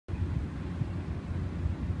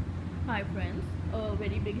Hi friends, a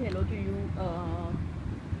very big hello to you.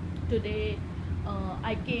 Today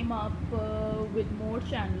I came up with more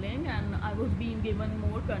channeling and I was being given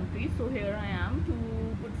more countries, so here I am to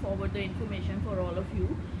put forward the information for all of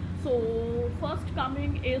you. So first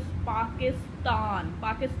coming is Pakistan.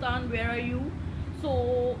 Pakistan, where are you?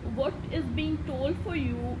 So what is being told for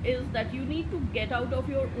you is that you need to get out of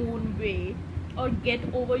your own way or get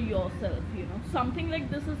over yourself. Something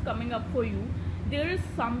like this is coming up for you. There is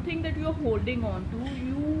something that you're holding on to.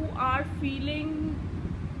 You are feeling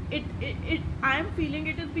it I am feeling,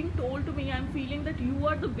 it is being told to me, I'm feeling that you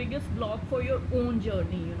are the biggest block for your own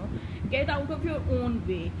journey. Get out of your own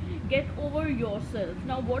way, get over yourself.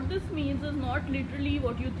 Now what this means is not literally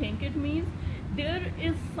what you think it means. There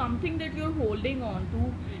is something that you're holding on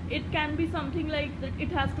to. It can be something like that it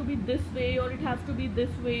has to be this way or it has to be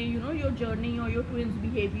this way, your journey or your twins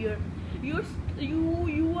behavior.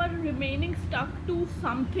 You are remaining stuck to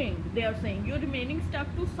something. They are saying you're remaining stuck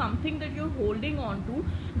to something that you're holding on to,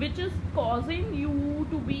 which is causing you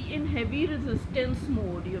to be in heavy resistance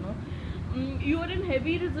mode. You are in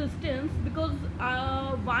heavy resistance because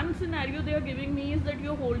one scenario they are giving me is that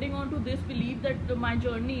you're holding on to this belief that my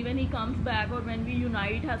journey, when he comes back or when we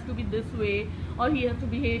unite, has to be this way, or he has to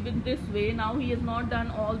behave in this way. Now he has not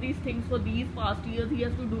done all these things for these past years. He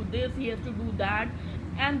has to do this, he has to do that,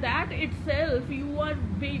 and that itself, you are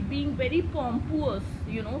being very pompous,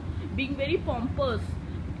 being very pompous.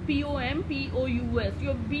 Pompous.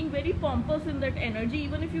 You're being very pompous in that energy,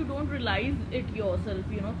 even if you don't realize it yourself.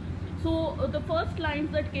 So the first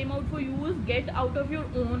lines that came out for you is get out of your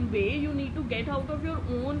own way. You need to get out of your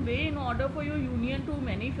own way in order for your union to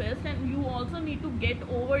manifest, and you also need to get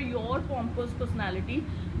over your pompous personality.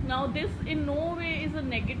 Now this in no way is a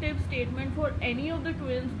negative statement for any of the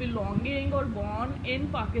twins belonging or born in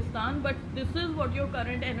Pakistan, but this is what your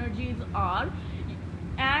current energies are.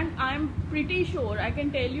 And I'm pretty sure, I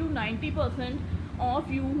can tell you 90%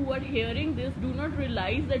 of you who are hearing this do not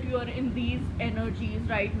realize that you are in these energies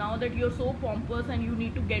right now, that you're so pompous and you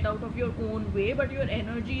need to get out of your own way, but your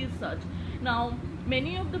energy is such. Now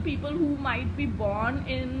many of the people who might be born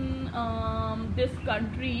in this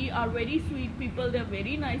country are very sweet people. They're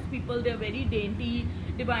very nice people. They're very dainty,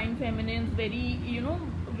 divine feminines, very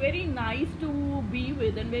very nice to be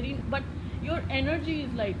with, and but your energy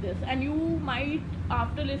is like this. And you might,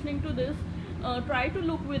 after listening to this, try to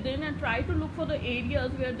look within and try to look for the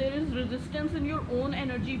areas where there is resistance in your own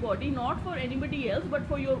energy body, not for anybody else but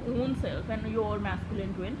for your own self and your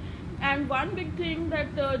masculine twin. And one big thing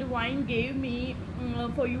that divine gave me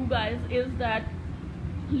for you guys is that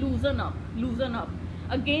loosen up.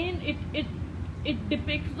 Again, it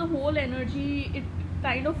depicts the whole energy. It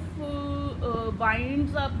kind of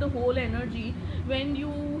winds up the whole energy when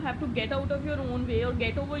you have to get out of your own way or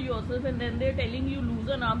get over yourself, and then they're telling you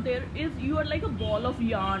loosen up. You are like a ball of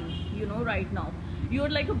yarn. Right now you are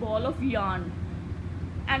like a ball of yarn.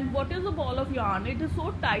 And what is a ball of yarn? It is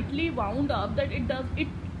so tightly wound up that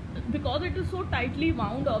because it is so tightly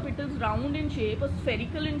wound up, it is round in shape,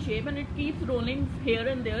 spherical in shape, and it keeps rolling here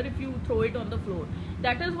and there if you throw it on the floor.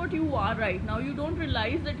 That is what you are right now. You don't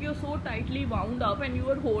realize that you're so tightly wound up and you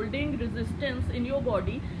are holding resistance in your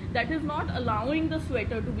body that is not allowing the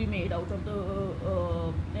sweater to be made out of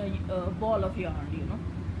the ball of yarn.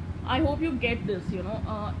 I hope you get this.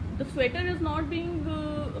 The sweater is not being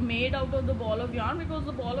made out of the ball of yarn because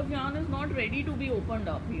the ball of yarn is not ready to be opened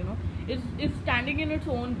up. It's standing in its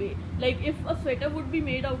own way. Like if a sweater would be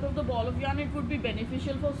made out of the ball of yarn, it would be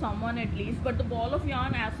beneficial for someone at least, but the ball of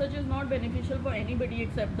yarn as such is not beneficial for anybody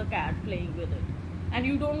except the cat playing with it. And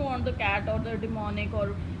you don't want the cat or the demonic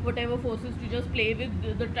or whatever forces to just play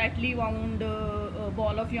with the tightly wound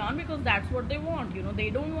ball of yarn, because that's what they want. They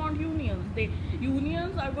don't want unions.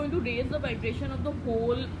 Unions are going to raise the vibration of the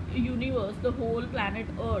whole universe, the whole planet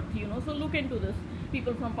Earth. So look into this,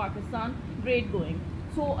 people from Pakistan. Great going.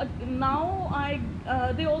 So now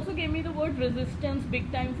they also gave me the word resistance big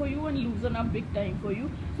time for you and loosen up big time for you.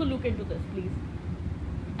 So look into this, please.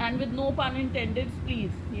 And with no pun intended,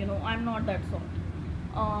 please. I'm not that sort.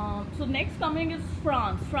 So next coming is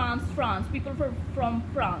France. People from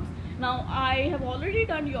France. Now I have already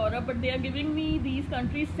done Europe, but they are giving me these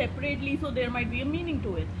countries separately, so there might be a meaning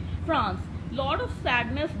to it. France, lot of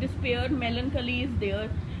sadness, despair, melancholy is there.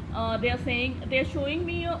 They are showing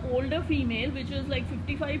me an older female which is like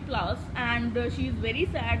 55 plus, and she is very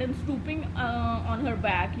sad and stooping on her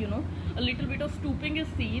back. A little bit of stooping is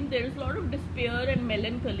seen. There is a lot of despair and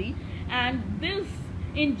melancholy, and this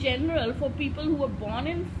in general for people who are born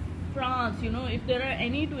in France, if there are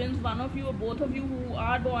any twins, one of you or both of you who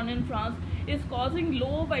are born in France, is causing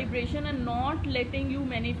low vibration and not letting you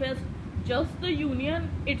manifest just the union,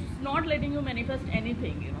 it's not letting you manifest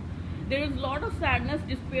anything, you know. There is a lot of sadness,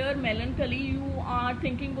 despair, melancholy. You are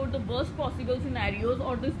thinking about the worst possible scenarios,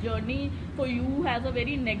 or this journey for you has a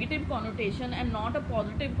very negative connotation and not a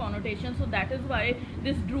positive connotation. So that is why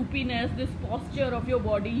this droopiness, this posture of your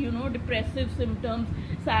body, you know, depressive symptoms,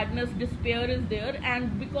 sadness, despair is there.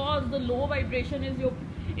 And because the low vibration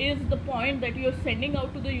is the point that you're sending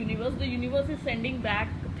out to the universe is sending back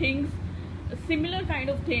things, similar kind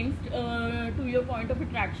of things to your point of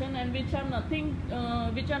attraction, and which are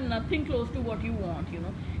nothing close to what you want, you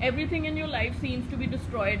know. Everything in your life seems to be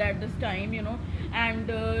destroyed at this time, you know. And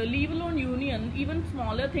leave alone union, even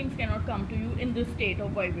smaller things cannot come to you in this state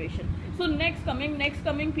of vibration. So next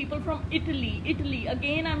coming people from Italy.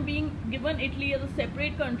 Again, I'm being given Italy as a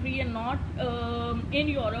separate country and not in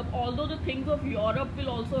Europe, although the things of Europe will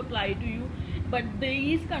also apply to you, but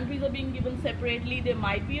these countries are being given separately. There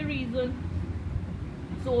might be a reason.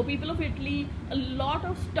 So people of Italy, a lot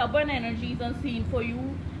of stubborn energies are seen for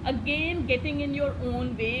you, again getting in your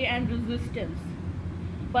own way and resistance.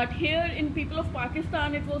 But here in people of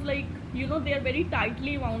Pakistan, it was like, you know, they are very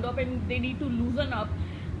tightly wound up and they need to loosen up.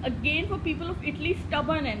 Again, for people of Italy,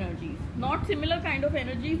 stubborn energies, not similar kind of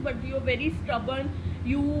energies, but you're very stubborn.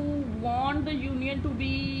 You want the union to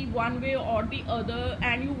be one way or the other,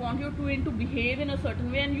 and you want your twin to behave in a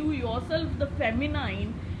certain way, and you yourself, the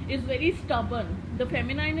feminine, is very stubborn. The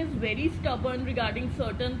feminine is very stubborn regarding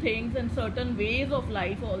certain things and certain ways of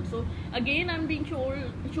life also. Again, I'm being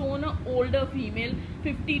shown an older female,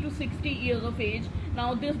 50 to 60 years of age.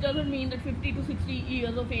 Now this doesn't mean that 50 to 60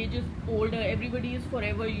 years of age is older. Everybody is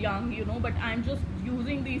forever young, you know, but I'm just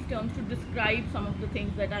using these terms to describe some of the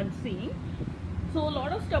things that I'm seeing. So a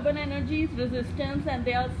lot of stubborn energies, resistance, and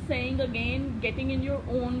they are saying again, getting in your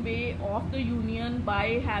own way of the union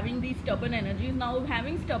by having these stubborn energies. Now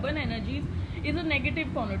having stubborn energies is a negative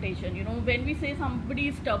connotation, you know. When we say somebody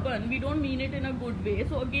is stubborn, we don't mean it in a good way.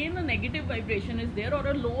 So again, a negative vibration is there, or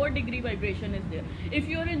a lower degree vibration is there. If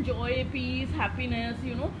you're in joy, peace, happiness,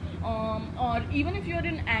 you know, or even if you're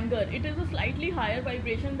in anger, it is a slightly higher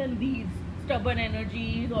vibration than these stubborn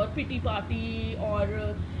energies, or pity party,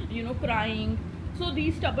 or you know, crying. So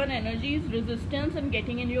these stubborn energies, resistance, and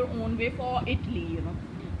getting in your own way for Italy, you know.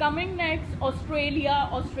 Coming next, Australia.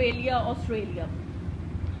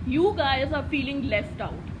 You guys are feeling left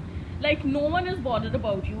out. Like no one is bothered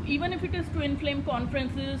about you. Even if it is twin flame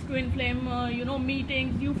conferences, twin flame, you know,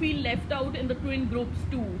 meetings, you feel left out in the twin groups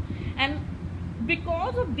too. And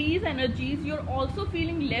because of these energies, you're also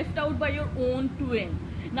feeling left out by your own twin.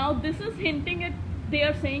 Now this is hinting at, they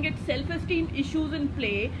are saying it's self-esteem issues in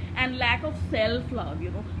play and lack of self-love, you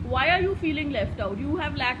know. Why are you feeling left out? You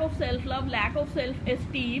have lack of self-love, lack of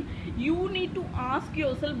self-esteem. You need to ask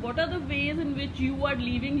yourself, what are the ways in which you are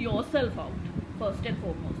leaving yourself out, first and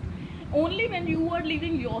foremost. Only when you are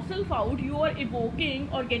leaving yourself out, you are evoking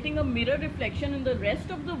or getting a mirror reflection in the rest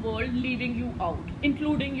of the world leaving you out,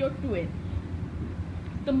 including your twin.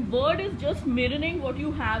 The word is just mirroring what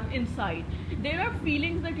you have inside. There are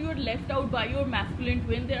feelings that you are left out by your masculine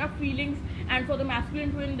twin. There are feelings, and for the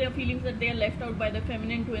masculine twin, there are feelings that they are left out by the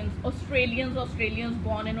feminine twins. Australians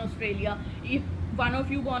born in Australia. If one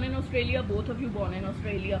of you born in Australia, both of you born in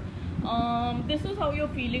Australia. This is how you're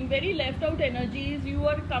feeling, very left out energies. You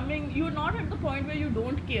are coming, you're not at the point where you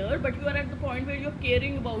don't care, but you are at the point where you're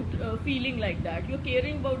caring about feeling like that. You're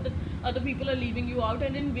caring about that other people are leaving you out,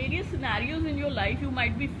 and in various scenarios in your life you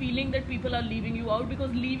might be feeling that people are leaving you out,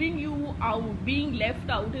 because leaving you out, being left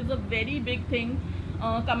out, is a very big thing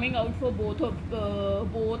coming out for both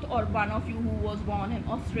or one of you who was born in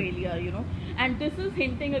Australia, you know. And this is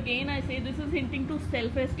hinting, again I say, this is hinting to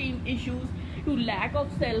self-esteem issues, to lack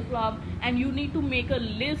of self-love, and you need to make a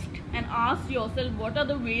list and ask yourself what are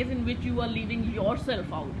the ways in which you are leaving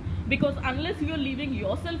yourself out. Because unless you are leaving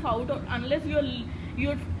yourself out, or unless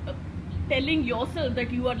you're telling yourself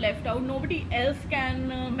that you are left out, nobody else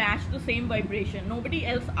can match the same vibration. Nobody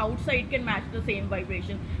else outside can match the same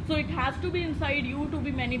vibration. So it has to be inside you to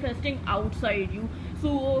be manifesting outside you.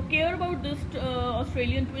 So care about this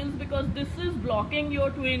Australian twins, because this is blocking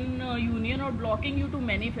your twin union, or blocking you to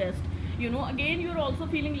manifest, you know. Again, you're also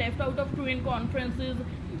feeling left out of twin conferences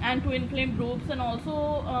and twin flame groups, and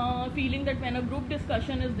also feeling that when a group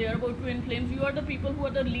discussion is there about twin flames, you are the people who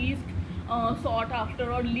are the least sought after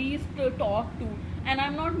or least talked to. And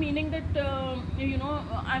I'm not meaning that you know,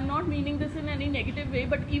 I'm not meaning this in any negative way,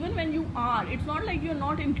 but even when you are, it's not like you're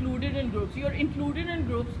not included in groups. You're included in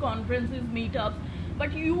groups, conferences, meetups,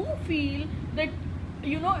 but you feel that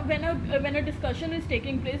you know, when a discussion is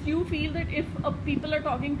taking place, you feel that if people are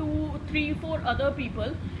talking to 3-4 other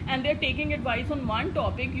people and they're taking advice on one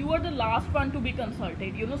topic, you are the last one to be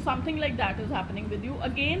consulted. You know, something like that is happening with you.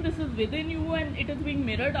 Again, this is within you and it is being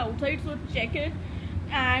mirrored outside, so check it.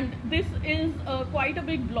 And this is quite a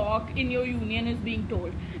big block in your union, is being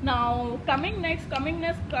told. Now coming next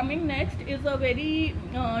is a very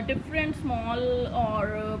different, small,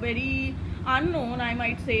 or very unknown, I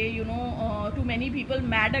might say, you know, to many people,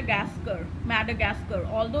 Madagascar.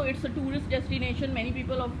 Although it's a tourist destination,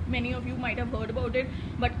 many of you might have heard about it,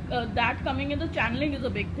 but that coming in the channeling is a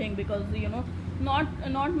big thing, because, you know,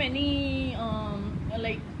 not many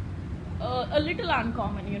like a little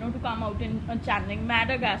uncommon, you know, to come out in channeling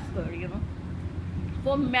Madagascar. You know,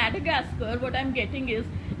 for Madagascar, what I'm getting is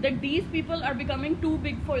that these people are becoming too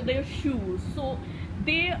big for their shoes, so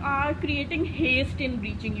they are creating haste in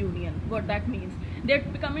reaching union. What that means, they're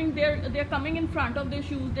coming in front of their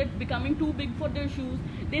shoes, they're becoming too big for their shoes.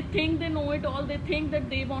 They think they know it all, they think that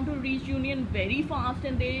they want to reach union very fast,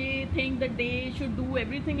 and they think that they should do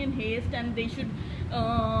everything in haste, and they should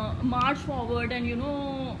march forward and, you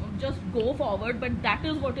know, just go forward. But that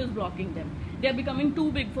is what is blocking them. They're becoming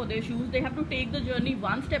too big for their shoes. They have to take the journey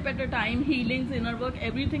one step at a time. Healings, inner work,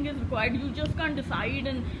 everything is required. You just can't decide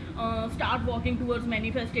and start walking towards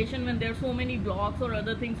manifestation when there are so many blocks or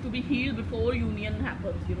other things to be healed before union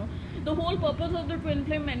happens. You know, the whole purpose of the twin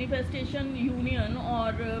flame manifestation union,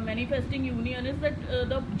 or manifesting union, is that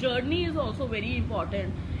the journey is also very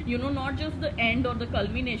important. You know, not just the end or the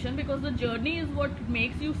culmination, because the journey is what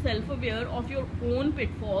makes you self-aware of your own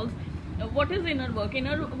pitfalls. What is inner work?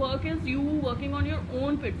 Inner work is you working on your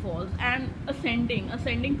own pitfalls and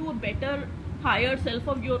ascending to a better, higher self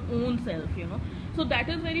of your own self, you know. So that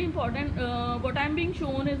is very important. What I'm being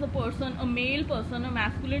shown is a male person, a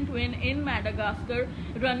masculine twin in Madagascar,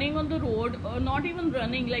 running on the road, not even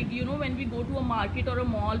running, like, you know, when we go to a market or a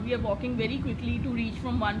mall, we are walking very quickly to reach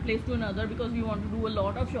from one place to another because we want to do a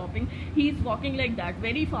lot of shopping. He's walking like that,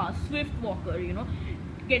 very fast, swift walker, you know,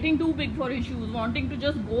 getting too big for his shoes, wanting to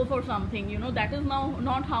just go for something, you know. That is now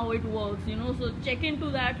not how it works, you know. So check into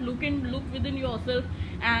that, look within yourself,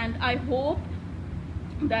 and I hope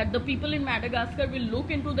that the people in Madagascar will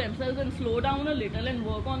look into themselves and slow down a little and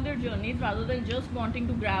work on their journeys rather than just wanting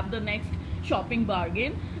to grab the next shopping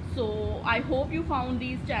bargain. So I hope you found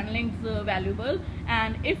these channelings valuable,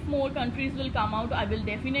 and if more countries will come out, I will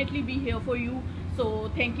definitely be here for you.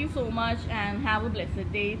 So thank you so much and have a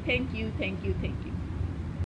blessed day. Thank you.